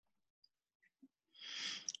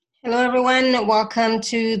Hello, everyone. Welcome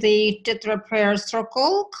to the Chitra Prayer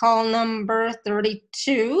Circle, call number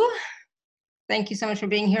 32. Thank you so much for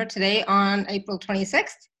being here today on April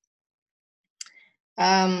 26th.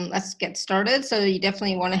 Let's get started. So you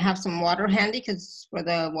definitely want to have some water handy because for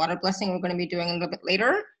the water blessing, we're going to be doing a little bit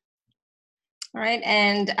later. All right.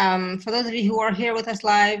 And for those of you who are here with us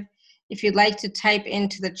live, if you'd like to type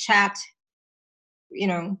into the chat,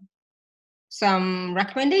 some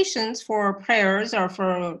recommendations for prayers or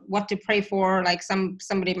for what to pray for, like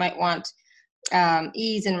somebody might want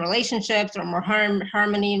ease in relationships or more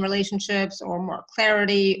harmony in relationships or more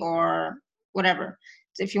clarity or whatever.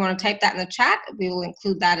 So if you want to type that in the chat, we will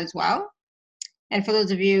include that as well. And for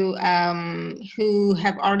those of you who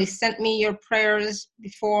have already sent me your prayers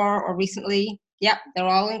before or recently, yep, they're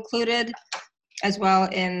all included as well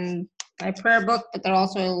in my prayer book, but they're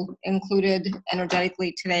also included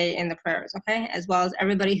energetically today in the prayers, okay? As well as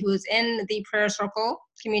everybody who is in the prayer circle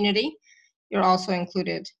community, you're also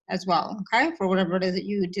included as well, okay? For whatever it is that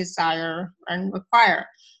you desire and require.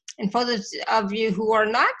 And for those of you who are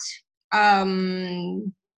not,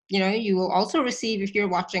 you will also receive if you're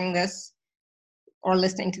watching this or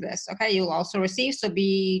listening to this, okay? You'll also receive, so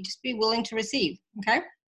just be willing to receive, okay?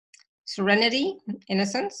 Serenity,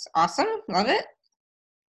 innocence, awesome, love it.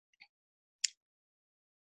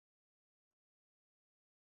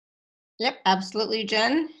 Yep, absolutely,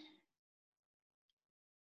 Jen.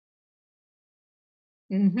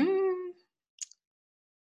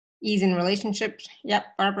 Ease in relationships. Yep,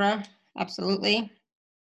 Barbara, absolutely.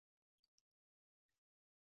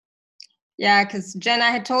 Yeah, because Jen,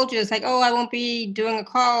 I had told you, it's like, oh, I won't be doing a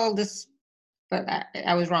call this, but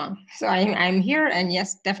I was wrong. So I'm here, and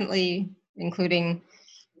yes, definitely including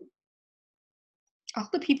all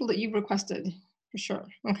the people that you've requested, for sure,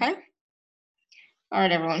 okay? All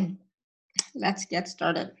right, everyone, let's get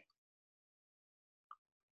started.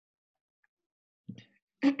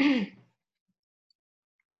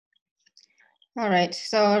 All right,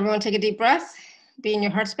 so everyone take a deep breath. Be in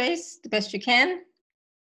your heart space the best you can.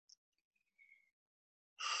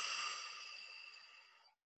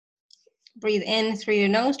 Breathe in through your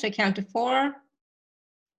nose to a count of 4.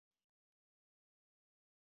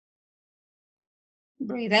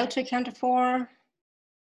 Breathe out to a count of 4.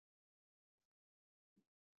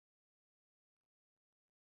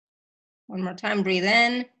 One more time, breathe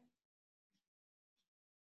in.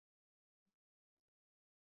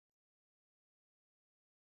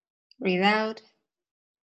 Breathe out.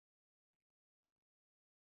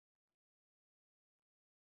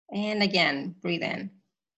 And again, breathe in.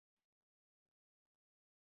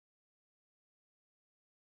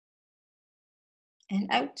 And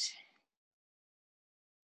out.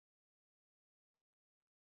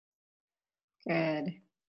 Good.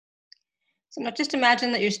 So now just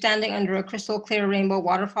imagine that you're standing under a crystal clear rainbow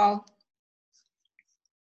waterfall.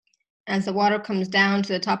 As the water comes down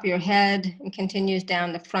to the top of your head and continues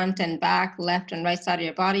down the front and back, left and right side of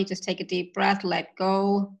your body, just take a deep breath, let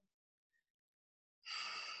go.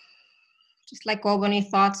 Just let go of any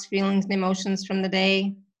thoughts, feelings, and emotions from the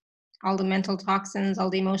day. All the mental toxins, all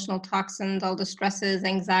the emotional toxins, all the stresses,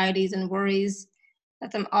 anxieties, and worries.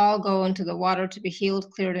 Let them all go into the water to be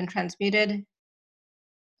healed, cleared, and transmuted.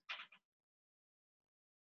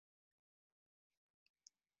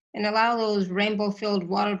 And allow those rainbow-filled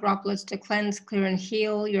water droplets to cleanse, clear, and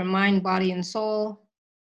heal your mind, body, and soul.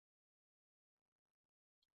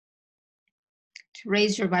 To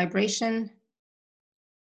raise your vibration,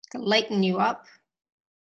 to lighten you up.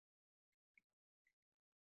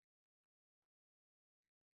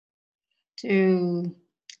 To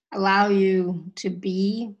allow you to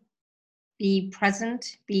be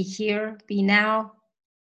present, be here, be now.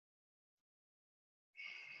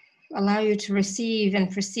 Allow you to receive and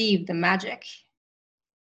perceive the magic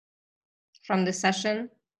from the session.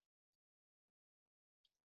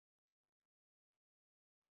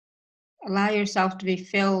 Allow yourself to be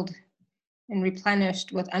filled and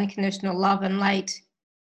replenished with unconditional love and light,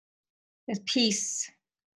 with peace,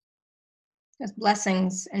 with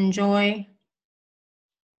blessings and joy.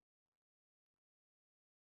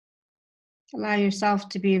 Allow yourself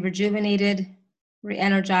to be rejuvenated,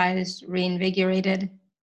 re-energized, reinvigorated.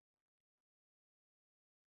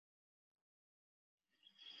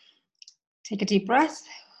 Take a deep breath.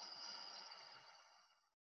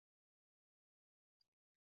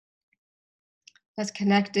 Let's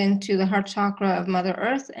connect into the heart chakra of Mother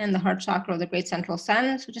Earth and the heart chakra of the Great Central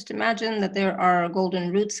Sun. So just imagine that there are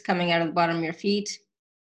golden roots coming out of the bottom of your feet,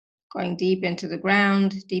 going deep into the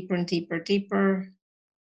ground, deeper and deeper, deeper,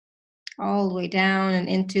 all the way down and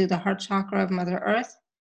into the heart chakra of Mother Earth.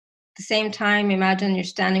 At the same time, imagine you're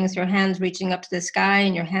standing with your hands reaching up to the sky,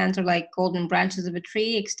 and your hands are like golden branches of a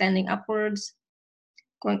tree extending upwards,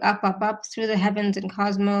 going up, up, up through the heavens and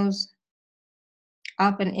cosmos,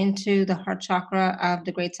 up and into the heart chakra of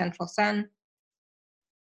the great central sun.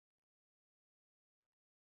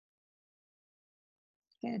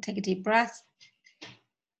 Okay, take a deep breath.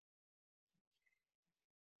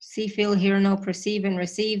 See, feel, hear, know, perceive, and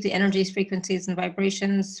receive the energies, frequencies, and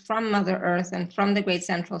vibrations from Mother Earth and from the great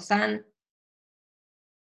central sun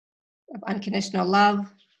of unconditional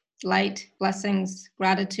love, light, blessings,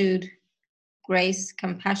 gratitude, grace,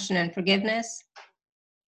 compassion, and forgiveness.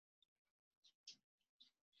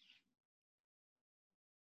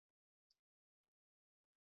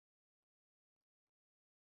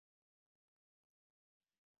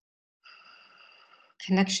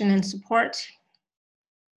 Connection and support,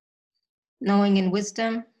 knowing and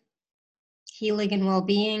wisdom, healing and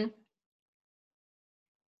well-being,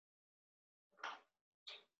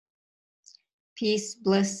 peace,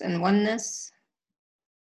 bliss, and oneness,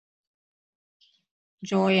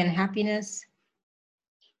 joy and happiness,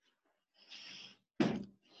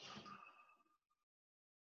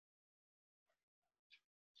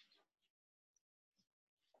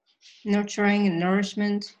 nurturing and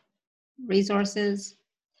nourishment, resources,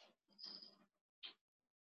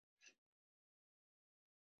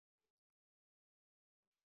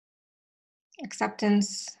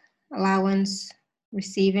 acceptance, allowance,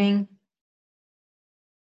 receiving,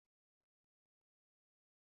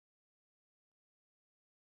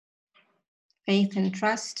 faith and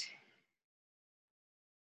trust,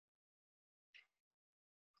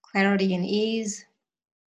 clarity and ease,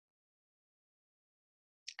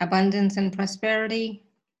 abundance and prosperity,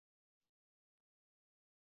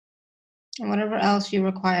 and whatever else you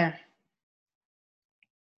require.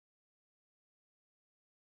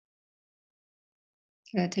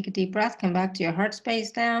 Take a deep breath, come back to your heart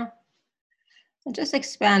space now, and just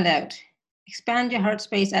expand out. Expand your heart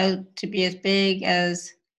space out to be as big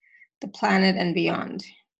as the planet and beyond.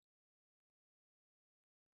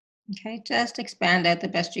 Okay, just expand out the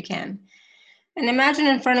best you can. And imagine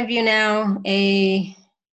in front of you now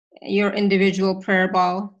your individual prayer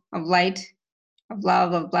ball of light, of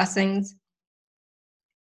love, of blessings.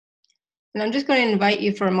 And I'm just going to invite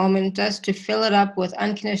you for a moment just to fill it up with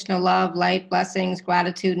unconditional love, light, blessings,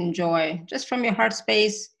 gratitude, and joy. Just from your heart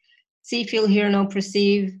space, see, feel, hear, know,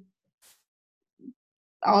 perceive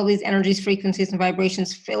all these energies, frequencies, and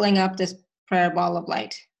vibrations filling up this prayer ball of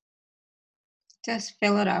light. Just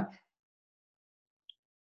fill it up.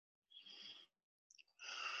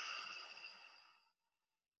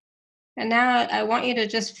 And now I want you to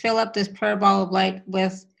just fill up this prayer ball of light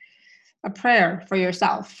with a prayer for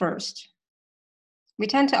yourself first. We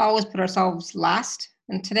tend to always put ourselves last,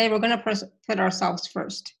 and today we're going to put ourselves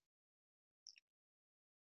first.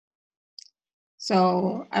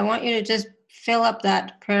 So I want you to just fill up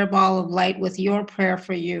that prayer ball of light with your prayer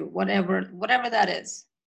for you, whatever that is.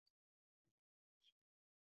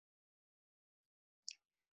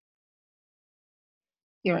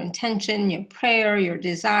 Your intention, your prayer, your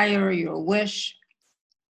desire, your wish,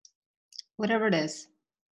 whatever it is.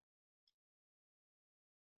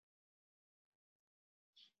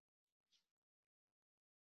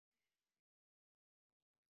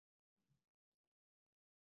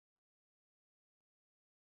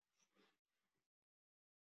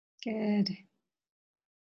 Good.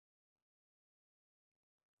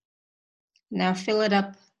 Now fill it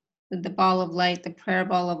up with the ball of light, the prayer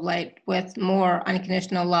ball of light, with more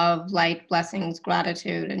unconditional love, light, blessings,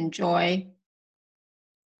 gratitude, and joy.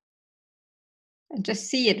 And just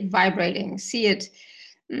see it vibrating, see it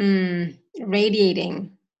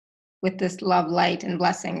radiating with this love, light, and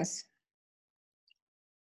blessings.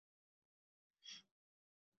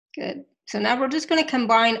 Good. So now we're just going to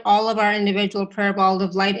combine all of our individual prayer balls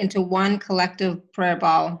of light into one collective prayer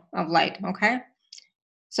ball of light, okay?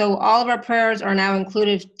 So all of our prayers are now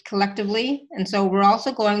included collectively, and so we're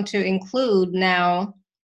also going to include now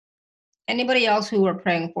anybody else who we're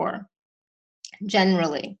praying for,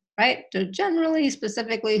 generally, right? So generally,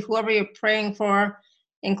 specifically, whoever you're praying for,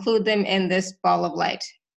 include them in this ball of light.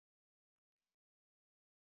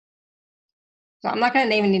 So I'm not going to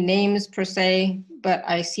name any names per se, but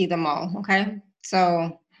I see them all, okay?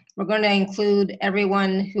 So we're going to include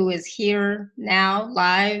everyone who is here now,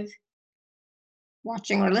 live,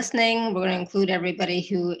 watching or listening. We're going to include everybody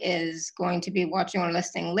who is going to be watching or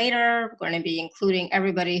listening later. We're going to be including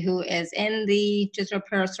everybody who is in the Chitra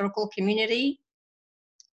Prayer Circle community.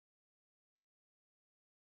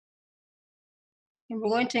 And we're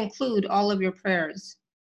going to include all of your prayers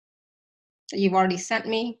that you've already sent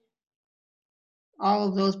me, All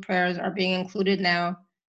of those prayers are being included now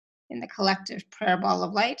in the collective prayer ball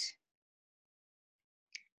of light,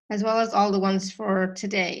 as well as all the ones for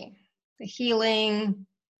today. The healing,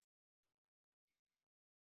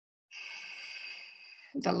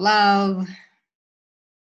 the love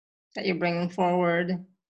that you're bringing forward,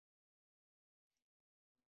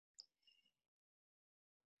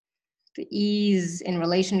 the ease in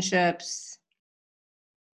relationships,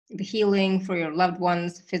 the healing for your loved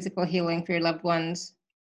ones, physical healing for your loved ones,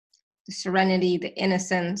 the serenity, the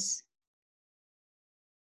innocence.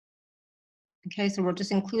 Okay, so we're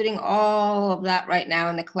just including all of that right now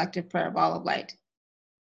in the collective prayer ball of light.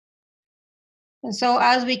 And so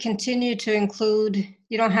as we continue to include,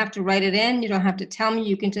 you don't have to write it in, you don't have to tell me,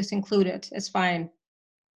 you can just include it, it's fine.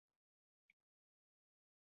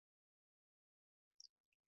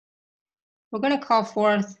 We're going to call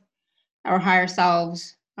forth our higher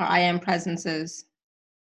selves, our I am presences,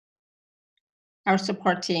 our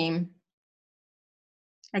support team,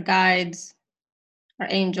 our guides, our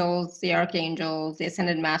angels, the archangels, the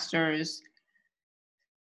ascended masters,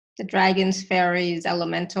 the dragons, fairies,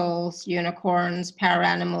 elementals, unicorns,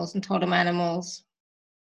 para-animals, and totem animals,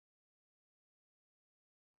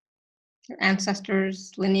 your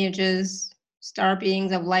ancestors, lineages, star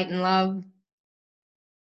beings of light and love,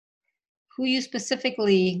 who you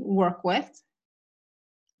specifically work with.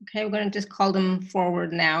 Okay, we're going to just call them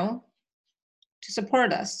forward now to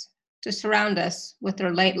support us, to surround us with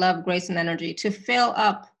their light, love, grace, and energy, to fill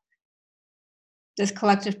up this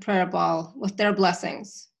collective prayer ball with their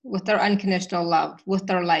blessings, with their unconditional love, with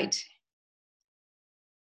their light,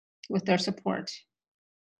 with their support.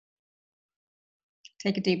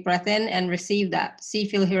 Take a deep breath in and receive that. See,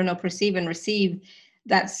 feel, hear, know, perceive, and receive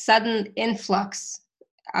that sudden influx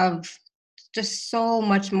of just so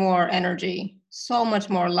much more energy, so much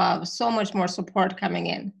more love, so much more support coming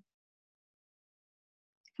in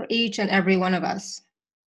for each and every one of us.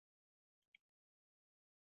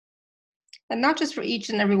 And not just for each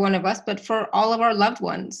and every one of us, but for all of our loved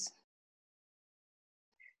ones,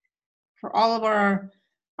 for all of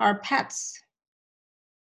our pets,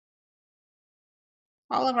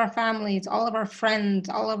 all of our families, all of our friends,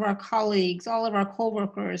 all of our colleagues, all of our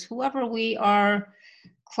coworkers, whoever we are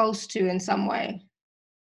close to in some way.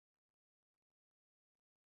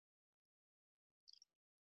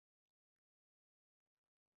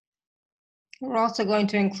 We're also going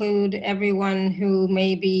to include everyone who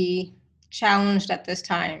may be challenged at this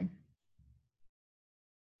time,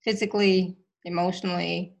 physically,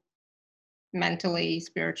 emotionally, mentally,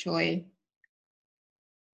 spiritually,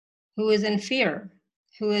 who is in fear,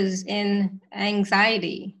 who is in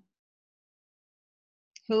anxiety,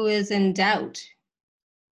 who is in doubt.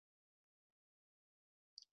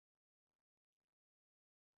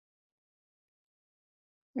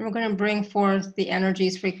 And we're going to bring forth the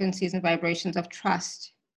energies, frequencies, and vibrations of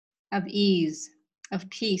trust, of ease, of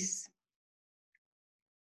peace,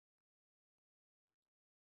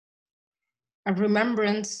 of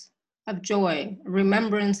remembrance, of joy,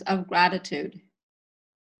 remembrance of gratitude,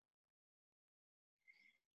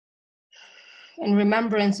 and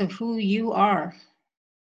remembrance of who you are.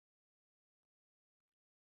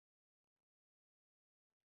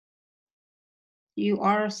 You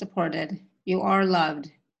are supported. You are loved.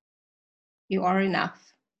 You are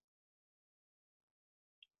enough.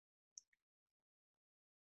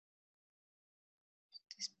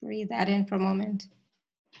 Just breathe that in for a moment.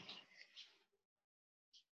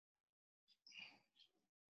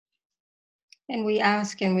 And we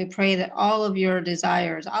ask and we pray that all of your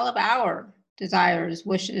desires, all of our desires,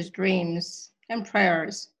 wishes, dreams, and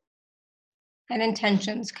prayers and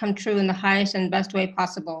intentions come true in the highest and best way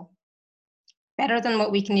possible, better than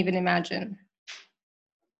what we can even imagine.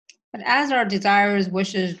 But as our desires,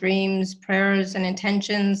 wishes, dreams, prayers, and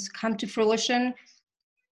intentions come to fruition,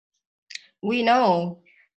 we know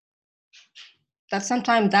that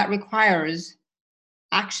sometimes that requires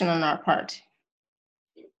action on our part.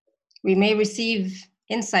 We may receive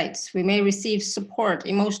insights, we may receive support,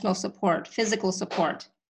 emotional support, physical support,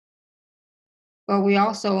 but we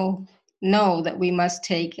also know that we must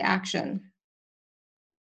take action.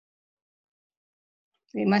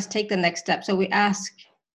 We must take the next step. So we ask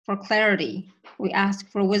for clarity, we ask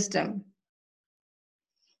for wisdom.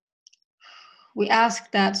 We ask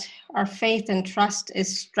that our faith and trust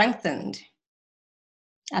is strengthened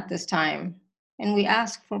at this time. And we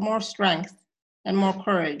ask for more strength and more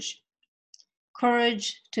courage.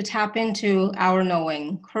 Courage to tap into our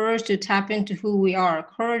knowing, courage to tap into who we are,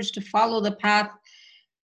 courage to follow the path,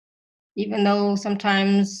 even though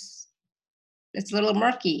sometimes it's a little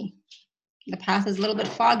murky. The path is a little bit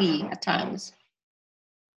foggy at times.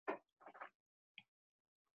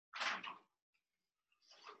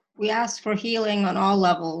 We ask for healing on all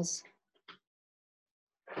levels.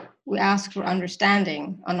 We ask for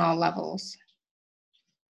understanding on all levels.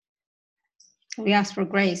 We ask for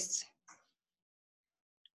grace,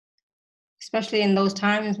 especially in those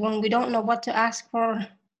times when we don't know what to ask for.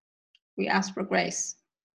 We ask for grace.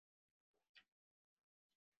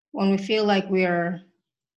 When we feel like we're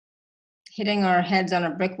hitting our heads on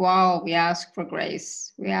a brick wall, we ask for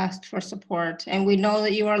grace. We ask for support, and we know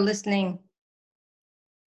that you are listening.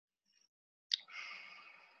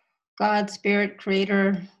 God, Spirit,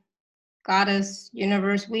 Creator, Goddess,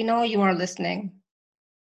 Universe, we know you are listening.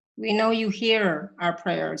 We know you hear our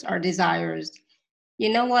prayers, our desires. You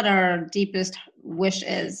know what our deepest wish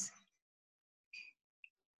is.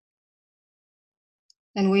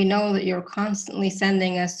 And we know that you're constantly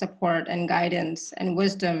sending us support and guidance and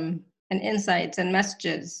wisdom and insights and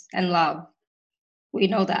messages and love. We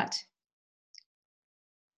know that.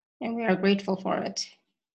 And we are grateful for it.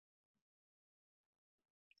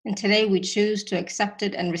 And today we choose to accept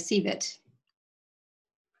it and receive it.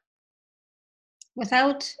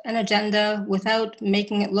 Without an agenda, without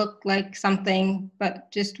making it look like something,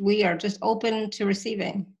 but just we are just open to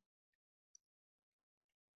receiving.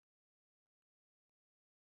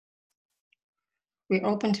 We're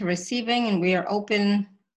open to receiving, and we are open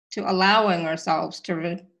to allowing ourselves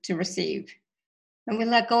to receive. And we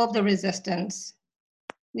let go of the resistance.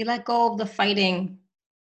 We let go of the fighting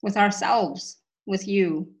with ourselves, with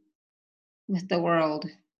you, with the world,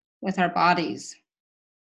 with our bodies.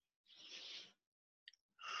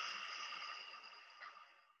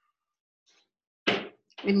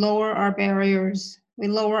 We lower our barriers, we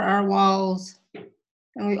lower our walls,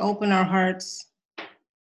 and we open our hearts.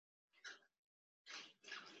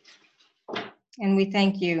 And we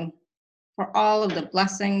thank you for all of the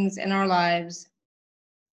blessings in our lives.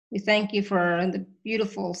 We thank you for the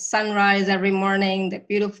beautiful sunrise every morning, the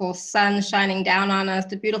beautiful sun shining down on us,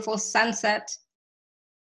 the beautiful sunset.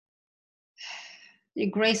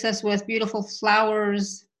 You grace us with beautiful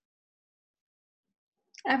flowers.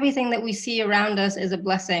 Everything that we see around us is a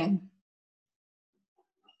blessing.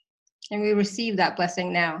 And we receive that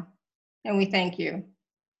blessing now. And we thank you.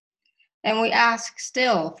 And we ask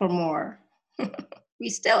still for more. We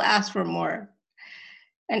still ask for more.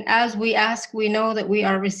 And as we ask, we know that we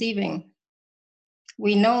are receiving.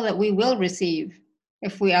 We know that we will receive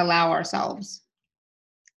if we allow ourselves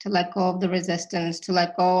to let go of the resistance, to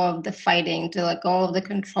let go of the fighting, to let go of the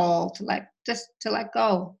control, to let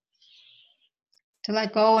go. To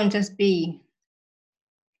let go and just be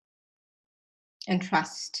and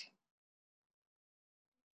trust.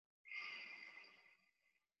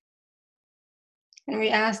 And we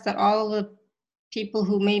ask that all the people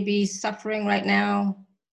who may be suffering right now,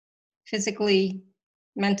 physically,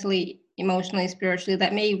 mentally, emotionally, spiritually,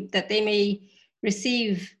 that they may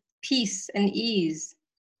receive peace and ease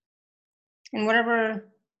in whatever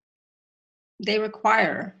they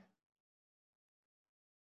require.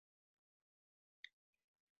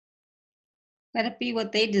 Let it be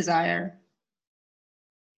what they desire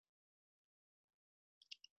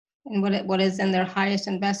and what is in their highest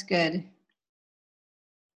and best good.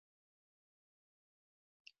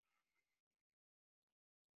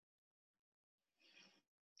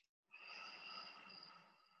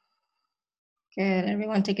 Good.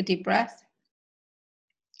 Everyone take a deep breath.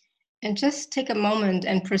 And just take a moment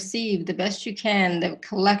and perceive the best you can the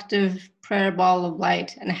collective prayer ball of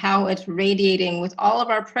light and how it's radiating with all of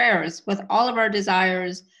our prayers, with all of our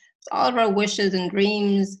desires, with all of our wishes and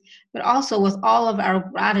dreams, but also with all of our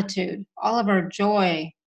gratitude, all of our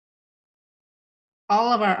joy,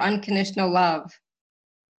 all of our unconditional love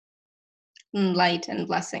and light and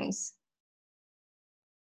blessings.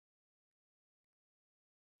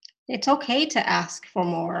 It's okay to ask for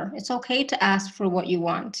more. It's okay to ask for what you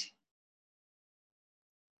want.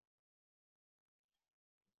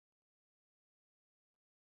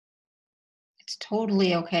 It's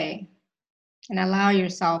totally okay. And allow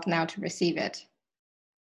yourself now to receive it.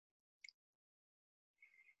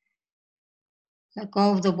 Let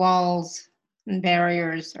go of the walls and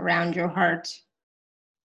barriers around your heart.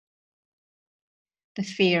 The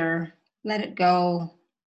fear, let it go.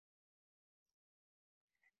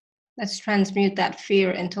 Let's transmute that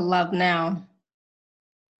fear into love now.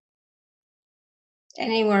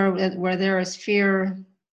 Anywhere where there is fear,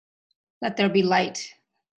 let there be light.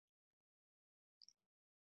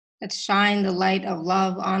 Let's shine the light of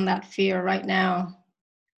love on that fear right now.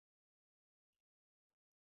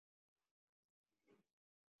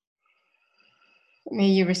 May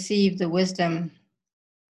you receive the wisdom.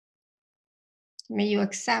 May you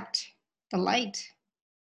accept the light,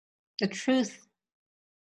 the truth,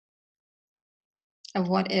 of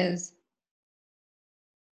what is.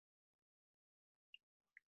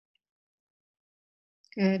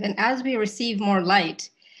 Good. And as we receive more light,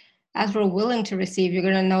 as we're willing to receive, you're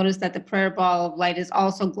going to notice that the prayer ball of light is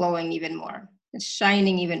also glowing even more. It's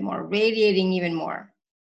shining even more, radiating even more,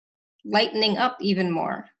 lightening up even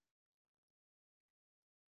more.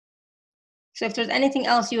 So if there's anything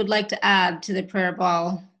else you would like to add to the prayer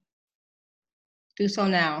ball, do so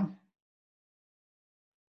now.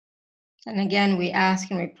 And again, we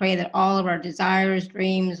ask and we pray that all of our desires,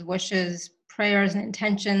 dreams, wishes, prayers, and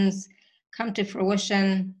intentions come to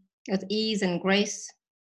fruition with ease and grace,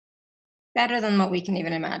 better than what we can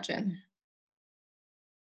even imagine.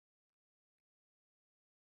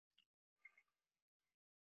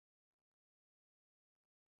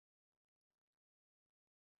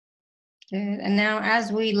 Good. And now,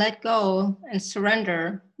 as we let go and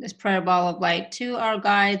surrender this prayer ball of light to our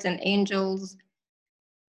guides and angels,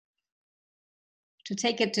 to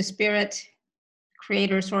take it to spirit,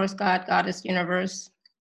 creator, source, God, goddess, universe,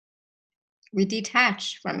 we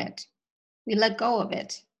detach from it. We let go of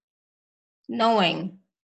it, knowing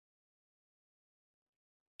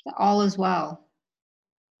that all is well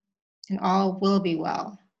and all will be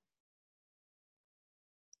well.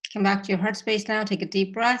 Come back to your heart space now. Take a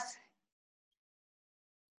deep breath.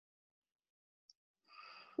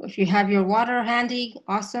 If you have your water handy,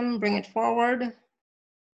 awesome. Bring it forward.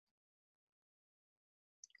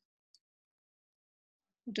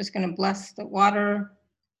 I'm just going to bless the water.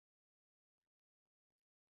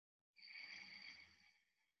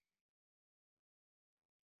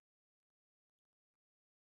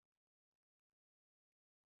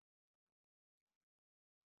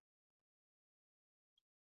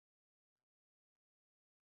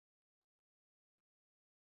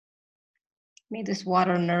 May this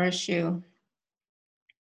water nourish you.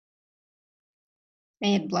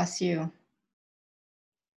 May it bless you.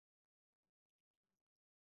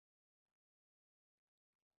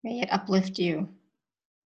 May it uplift you.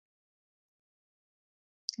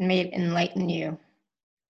 And may it enlighten you.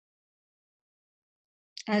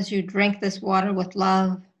 As you drink this water with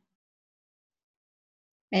love,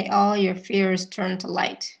 may all your fears turn to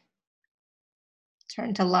light,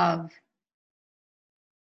 turn to love.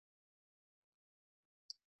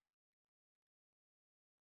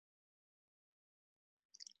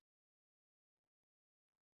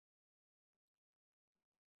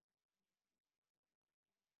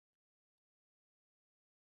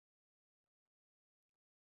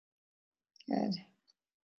 Good.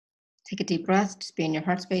 Take a deep breath. Just be in your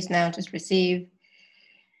heart space now. Just receive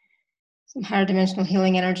some higher dimensional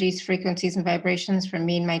healing energies, frequencies, and vibrations from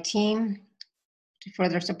me and my team to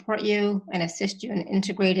further support you and assist you in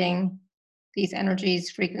integrating these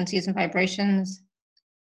energies, frequencies, and vibrations.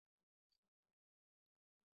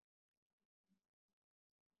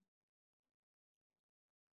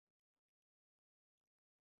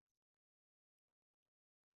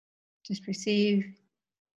 Just receive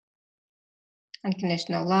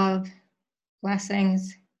unconditional love,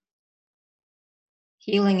 blessings,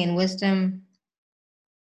 healing and wisdom,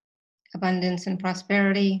 abundance and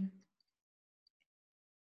prosperity.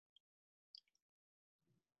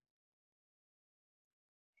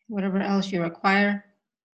 Whatever else you require.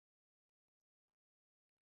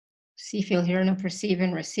 See, feel, hear, and perceive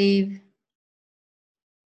and receive.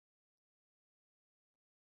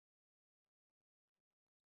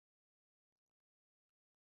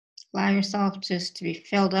 Allow yourself just to be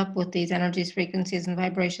filled up with these energies, frequencies, and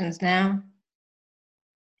vibrations now.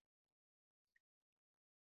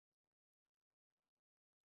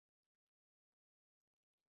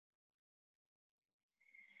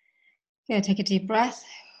 Okay, take a deep breath.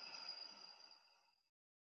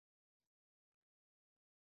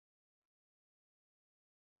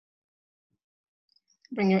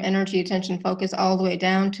 Bring your energy, attention, focus all the way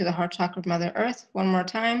down to the heart chakra of Mother Earth. One more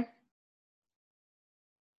time.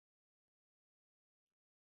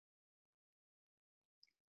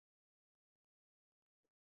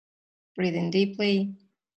 Breathe in deeply.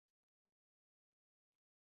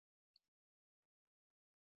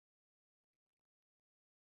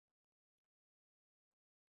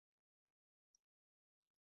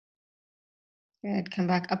 Good. Come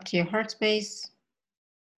back up to your heart space.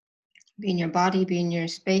 Be in your body, be in your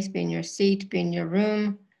space, be in your seat, be in your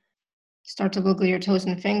room. Start to wiggle your toes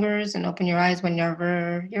and fingers and open your eyes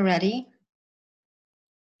whenever you're ready.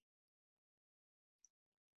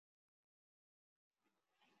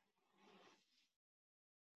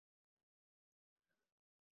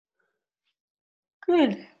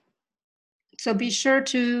 Good. So be sure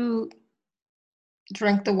to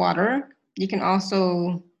drink the water. You can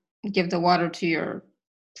also give the water to your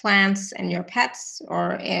plants and your pets,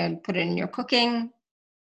 or and put it in your cooking.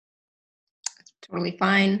 Totally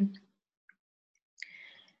fine.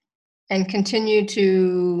 And continue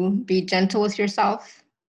to be gentle with yourself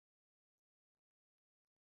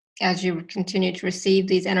as you continue to receive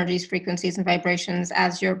these energies, frequencies, and vibrations,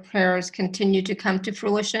 as your prayers continue to come to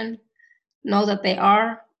fruition. Know that they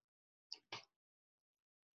are.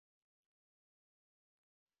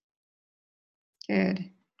 Good.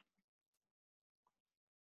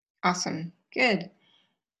 Awesome. Good.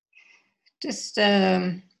 Just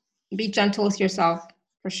be gentle with yourself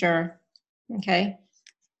for sure. Okay.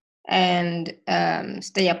 And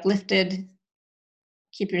stay uplifted.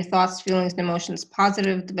 Keep your thoughts, feelings, and emotions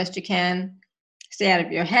positive the best you can. Stay out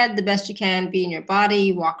of your head the best you can. Be in your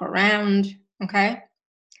body, walk around. Okay.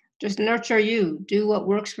 Just nurture you. Do what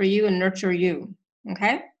works for you and nurture you.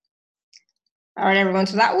 Okay. All right, everyone.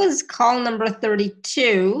 So that was call number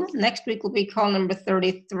 32. Next week will be call number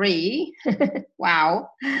 33. Wow.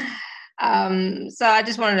 So I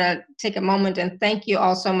just wanted to take a moment and thank you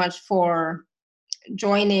all so much for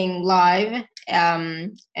joining live.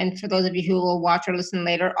 And for those of you who will watch or listen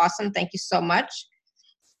later, awesome. Thank you so much.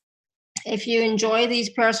 If you enjoy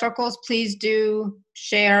these prayer circles, please do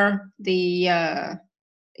share the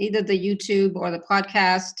either the YouTube or the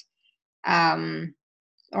podcast.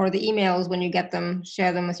 Or the emails when you get them,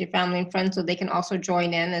 share them with your family and friends so they can also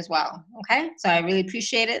join in as well. Okay, so I really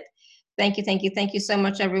appreciate it. Thank you, thank you, thank you so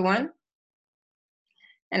much, everyone.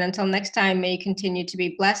 And until next time, may you continue to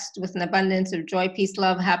be blessed with an abundance of joy, peace,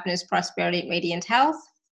 love, happiness, prosperity, and radiant health.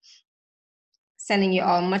 Sending you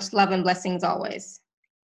all much love and blessings always.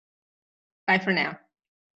 Bye for now.